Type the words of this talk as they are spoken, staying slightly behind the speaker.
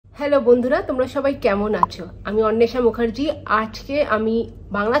Hello বন্ধুরা, তোমরা সবাই কেমন আছো? আমি অন্বেষা মুখার্জি। আজকে আমি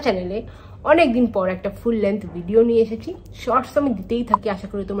বাংলা চ্যানেলে অনেকদিন পর একটা ফুল লেন্থ ভিডিও নিয়ে এসেছি। শর্টস আমি দিতেই থাকি, আশা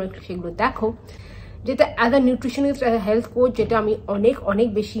করি তোমরা একটু সেগুলো দেখো। যেটা as a nutritionist, as a health coach, যেটা আমি অনেক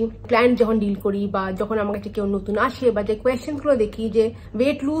বেশি ক্লায়েন্ট যখন ডিল করি বা যখন আমার কাছে কেউ নতুন আসে বা যে কোয়েশ্চেনগুলো দেখি যে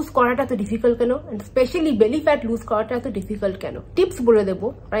ওয়েট লুজ করাটা তো ডিফিকাল্ট কেন, স্পেশালি বেলি ফ্যাট লুজ করাটা এত ডিফিকাল্ট কেন, টিপস বলে দেবো,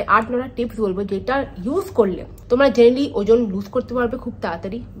 প্রায় 8-9টা টিপস বলবো যেটা ইউজ করলে তোমরা জেনারেলি ওজন লুজ করতে পারবে খুব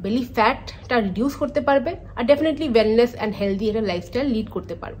তাড়াতাড়ি, বেলি ফ্যাটটা রিডিউস করতে পারবে, আর ডেফিনেটলি ওয়েলনেস অ্যান্ড হেলদি একটা লাইফস্টাইল লিড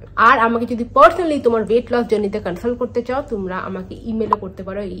করতে পারবে। আর আমাকে যদি পার্সোনালি তোমার ওয়েট লস জার্নিতে কনসাল্ট করতে চাও, তোমরা আমাকে ইমেলও করতে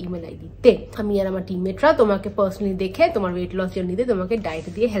পারো এই ইমেল আইডিতে। আমি আর আমার টিমমেটরা তোমাকে পার্সোনালি দেখে তোমার ওয়েট লস জার্নিতে তোমাকে ডায়েট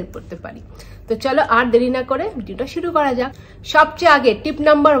দিয়ে হেল্প করতে পারি। তো চলো আর দেরি না করে ভিডিওটা শুরু করা যাক। সবচেয়ে আগে টিপ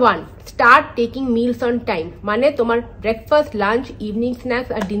number 1, start taking meals on time. মানে তোমার ব্রেকফাস্ট, লাঞ্চ, ইভিনিং স্ন্যাক্স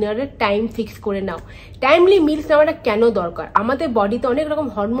আর ডিনারের টাইম ফিক্স করে নাও। টাইমলি মিলস নেওয়াটা কেন দরকার? আমাদের বডিতে অনেক রকম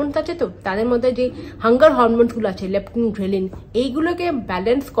হরমোনস আছে, তো তাদের মধ্যে যে হাঙ্গার হরমোনস গুলো আছে, লেপটিন, গ্রেলিন, এইগুলোকে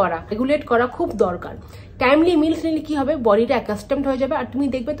ব্যালেন্স করা, রেগুলেট করা খুব দরকার। টাইমলি মিলস নিলে কি হবে, বডিটা অ্যাকাস্টমড হয়ে যাবে আর তুমি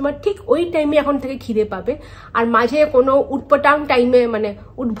দেখবে তোমার ঠিক ওই টাইমে এখন থেকে খিদে পাবে, আর মাঝে কোনো উটপটাং টাইমে, মানে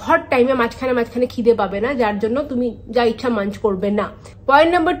উদ্ভট টাইমে মাঝখানে খিদে পাবে না, যার জন্য তুমি যা ইচ্ছা মাঞ্চ করবে না।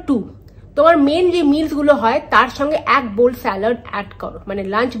 পয়েন্ট নাম্বার 2, তোমার মেন যে মিলস গুলো হয় তার সঙ্গে এক বোল স্যালাড অ্যাড করো, মানে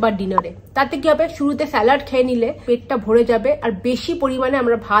লাঞ্চ বা ডিনারে। তাতে কি হবে, শুরুতে স্যালাড খেয়ে নিলে পেটটা ভরে যাবে আর বেশি পরিমাণে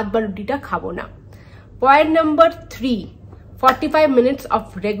আমরা ভাত বা রুটিটা খাবো না। Point number 3, 45 minutes of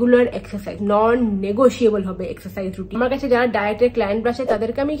regular exercise. Non negotiable হবে এক্সারসাইজ রুটিন। আমার কাছে যারা ডায়েটের ক্লায়েন্ট আছে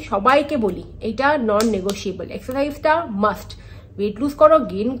তাদেরকে আমি সবাইকে বলি এটা নন নেগোশিয়েবল, এক্সারসাইজটা মাস্ট। ওয়েট লুজ করো,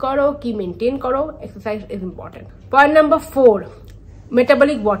 গেইন করো, কি মেনটেন করো, exercise is important. Point number 4,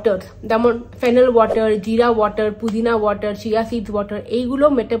 metabolic water, যেমন ফেনেল ওয়াটার, জিরা ওয়াটার, পুদিনা ওয়াটার, চিয়া সিডস ওয়াটার, এইগুলো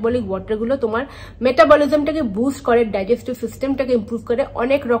মেটাবলিক ওয়াটারগুলো তোমার মেটাবলিজমটাকে বুস্ট করে, ডাইজেস্টিভ সিস্টেমটাকে ইম্প্রুভ করে,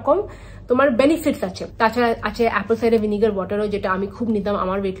 অনেক রকম তোমার বেনিফিটস আছে। তাছাড়া আছে অ্যাপল সাইডার ভিনিগার ওয়াটারও, যেটা আমি খুব নিতাম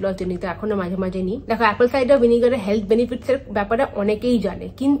আমার ওয়েট লস জার্নিতে, এখনো মাঝে মাঝে নিই। দেখো, অ্যাপল সাইডার ভিনিগারের হেলথ বেনিফিটস এর ব্যাপারে অনেকেই জানে,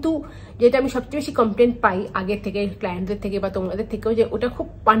 কিন্তু যেটা আমি সবচেয়ে বেশি কমপ্লেন্ট পাই আগের থেকে, ক্লায়েন্টদের থেকে বা তোমাদের থেকেও, যে ওটা খুব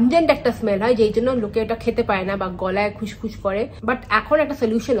পাঞ্জেন্ট একটা স্মেল হয়, যেই জন্য লোকে ওটা খেতে পায় না বা গলায় খুশখুশ করে। বাট এখন একটা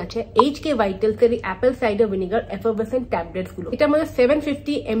সলিউশন আছে, HK Vitals এর অ্যাপল সাইডার ভিনিগার এফারভেসেন্ট ট্যাবলেটস গুলো। এটার মধ্যে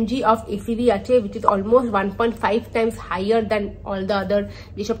 750 mg অফ ACV আছে, which is almost 1.5 times higher than all the other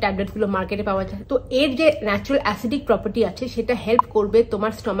যেসব ট্যাবলেটস গুলো মার্কেটে পাওয়া যায়। তো এর যে ন্যাচারাল অ্যাসিডিক প্রপার্টি আছে, সেটা হেল্প করবে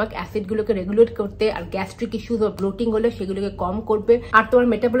তোমার স্টমাক অ্যাসিড গুলোকে রেগুলেট করতে, আর গ্যাস্ট্রিক ইস্যুস বা ব্লোটিং হলে সেগুলোকে কম করবে, আর তোমার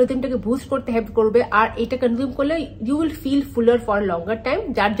মেটাবলিজমটাকে বুস্ট করতে হেল্প করবে। আর এটা কনজিউম করলে you will feel fuller for longer time,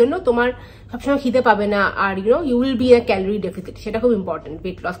 যার জন্য তোমার সবসময় খিদে পাবে না, are you will be a calorie deficit. সেটা খুব ইম্পর্টেন্ট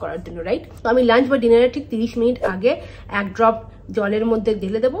ওয়েট লস করার জন্য, রাইট? তো আমি লাঞ্চ বা ডিনারের ঠিক 30 মিনিট আগে 1 ড্রপ জলের মধ্যে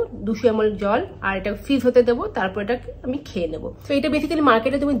ঢেলে দেবো, 200 ml জল, আর এটা ফ্রিজ হতে দেবো, তারপর এটা আমি খেয়ে নেবো। তো এটা বেসিক্যালি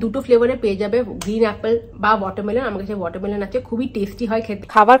মার্কেটে তুমি 2টো ফ্লেভারে পেয়ে যাবে, গ্রিন অ্যাপেল বা ওয়াটারমেলন। আমার কাছে ওয়াটারমেলন আছে, খুবই টেস্টি হয় খেতে।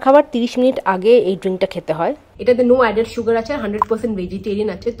 খাবার 30 মিনিট আগে এই ড্রিঙ্কটা খেতে হয়। এটাতে নো অ্যাডেড সুগার আছে, 100% ভেজিটেরিয়ান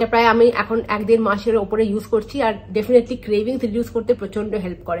আছে। এটা প্রায় আমি এখন 1-1.5 মাসের ওপরে ইউজ করছি, আর ডেফিনেটলি ক্রেভিংস রিডিউস করতে প্রচন্ড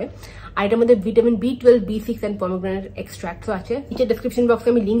হেল্প করে। আর এটার মধ্যে ভিটামিন B12, B6 এন্ড পমোগ্রানেট এক্সট্রাক্টও আছে। নিচে ডেসক্রিপশন বক্সে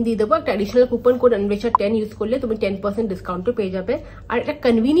আমি লিঙ্ক দিয়ে দেবো। একটা additional coupon code Anwesha 10 use করলে তুমি 10% ডিসকাউন্টও পেয়ে যাবে, আর এটা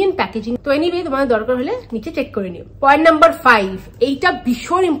কনভিনিয়েন্ট প্যাকেজিং। তো এনিওয়ে, তোমার দরকার হলে নিচে চেক করে নিও। পয়েন্ট নাম্বার 5, এইটা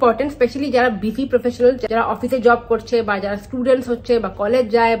ভীষণ ইম্পর্টেন্ট, স্পেশালি যারা বিজি প্রফেশনাল, যারা অফিসে জব করছে বা যারা স্টুডেন্টস হচ্ছে বা কলেজ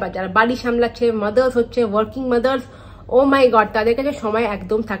যায় বা যারা বাড়ি সামলাচ্ছে, মাদার্স হচ্ছে, ওয়ার্কিং মাদার্স, ও মাই গড, তাদের কাছে সময়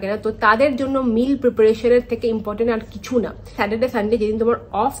একদম থাকে না। তো তাদের জন্য মিল প্রিপারেশনের থেকে ইম্পর্টেন্ট আর কিছু না। স্যাটারডে সানডে যেদিন তোমার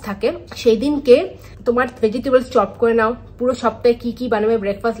অফ থাকে, সেই দিনকে তোমার ভেজিটেবলস চপ করে নাও। পুরো সপ্তাহে কি কি বানাবে,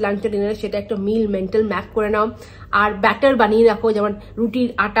 ব্রেকফাস্ট, লাঞ্চ, ডিনার, সেটা একটা মিল মেন্টাল ম্যাপ করে নাও। আর ব্যাটার বানিয়ে রাখো, যেমন রুটির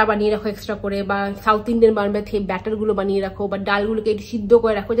আটা বানিয়ে রাখো এক্সট্রা করে, বা সাউথ ইন্ডিয়ান বানাবে সেই ব্যাটার গুলো বানিয়ে রাখো, বা ডালগুলোকে একটু সিদ্ধ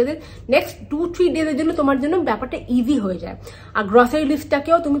করে রাখো, যাতে নেক্সট 2-3 ডেজের জন্য তোমার জন্য ব্যাপারটা ইজি হয়ে যায়। আর গ্রসারি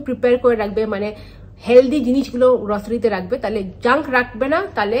লিস্টটাকেও তুমি প্রিপেয়ার করে রাখবে, মানে হেলদি জিনিসগুলো গ্রসারিতে রাখবে, তাহলে জাঙ্ক রাখবে না,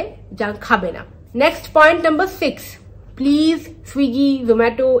 তাহলে জাঙ্ক খাবে না। Next point number 6, please Swiggy,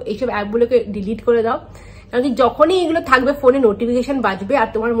 Zomato এইসব অ্যাপগুলোকে ডিলিট করে দাও। কারণ যখনই এগুলো থাকবে ফোনে নোটিফিকেশন বাজবে, আর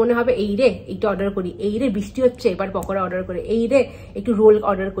তোমার মনে হবে এই রে এইটা অর্ডার করি, এই রে বৃষ্টি হচ্ছে এবার পকোড়া অর্ডার করি, এই রে একটু রোল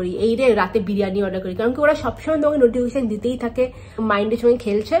অর্ডার করি, এই রে রাতে বিরিয়ানি অর্ডার করি। কারণ কি ওরা সবসময় তোমাকে নোটিফিকেশন দিতেই থাকে, মাইন্ডের সঙ্গে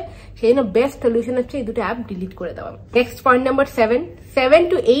খেলছে। সেই জন্য বেস্ট সলিউশন হচ্ছে এই দুটো অ্যাপ ডিলিট করে দেওয়া। Next point number 7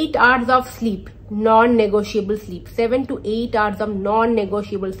 to 8 hours of slip, non-negotiable sleep। 7 to 8 hours of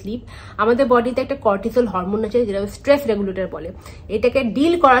non-negotiable sleep। আমাদের বডিতে একটা কর্টিসল হরমোন আছে, যেটা স্ট্রেস রেগুলেটর বলে। এটাকে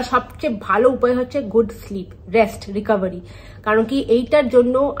ডিল করার সবচেয়ে ভালো উপায় হচ্ছে গুড স্লিপ, রেস্ট, রিকভারি। কারণ কি এইটার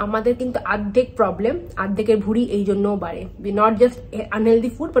জন্য আমাদের কিন্তু অর্ধেক প্রবলেম, অর্ধেকের ভুঁড়ি এই জন্যও বাড়ে, not just unhealthy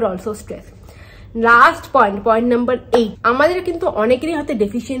food but also stress. Last point number 8, আমাদের কিন্তু অনেকেরই হয়তো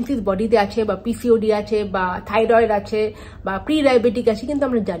ডেফিসিয়েন্সিস বডিতে আছে, বা পিসিওডি আছে, বা থাইরয়েড আছে, বা প্রি ডায়াবেটিক আছে, কিন্তু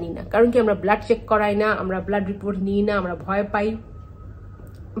আমরা জানি না। কারণ কি, আমরা ব্লাড চেক করাই না, আমরা ব্লাড রিপোর্ট নিই না, আমরা ভয় পাই,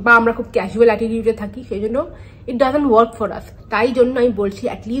 বা আমরা খুব ক্যাজুয়াল অ্যাটিটিউডে থাকি, সেই জন্য it doesn't work for us. তাই জন্য আমি বলছি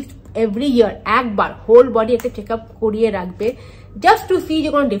অ্যাটলিস্ট এভরি ইয়ার একবার হোল বডি একটা চেক আপ করিয়ে রাখবে, জাস্ট টু সি যে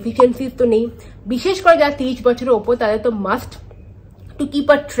কোনো ডেফিসিয়েন্সিস তো নেই। বিশেষ করে যারা 30 বছরের ওপর, তাদের তো must to keep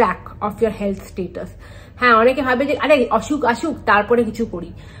a track of year health status. হ্যাঁ, অনেকে ভাবে যে আরে অসুখ আসুক তারপরে কিছু করি,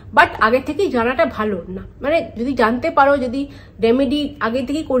 বাট আগে থেকেই জানাটা ভালো না। মানে যদি জানতে পারো, যদি রেমেডি আগে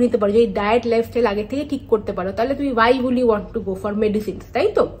থেকেই করে নিতে পারো, যদি ডায়েট লাইফস্টাইল আগে থেকে ঠিক করতে পারো, তাহলে তুমি why will you want to go for medicines, তাই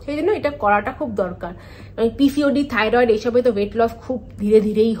তো? সেই জন্য এটা করাটা খুব দরকার। পিসিওডি, থাইরয়েড এইসবে তো ওয়েট লস খুব ধীরে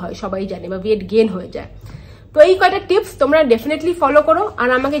ধীরেই হয়, সবাই জানে, বা ওয়েট গেইন হয়ে যায়। তো এই কয়টা টিপস তোমরা ডেফিনেটলি ফলো করো, আর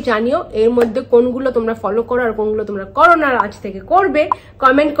আমাকে জানিও এর মধ্যে কোনগুলো তোমরা ফলো করো আর কোনগুলো তোমরা করো না, আজ থেকে করবে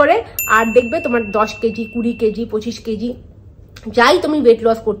কমেন্ট করে। আর দেখবে তোমার 10 কেজি, 20 কেজি, 25 কেজি যাই তুমি ওয়েট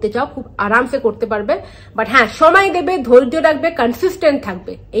লস করতে চাও, খুব আরামসে করতে পারবে। বাট হ্যাঁ, সময় দেবে, ধৈর্য রাখবে, কনসিস্টেন্ট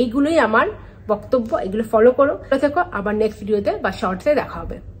থাকবে, এইগুলোই আমার বক্তব্য। এগুলো ফলো করো, থেকো। আবার নেক্সট ভিডিওতে বা শর্টসে দেখা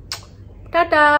হবে। টাটা।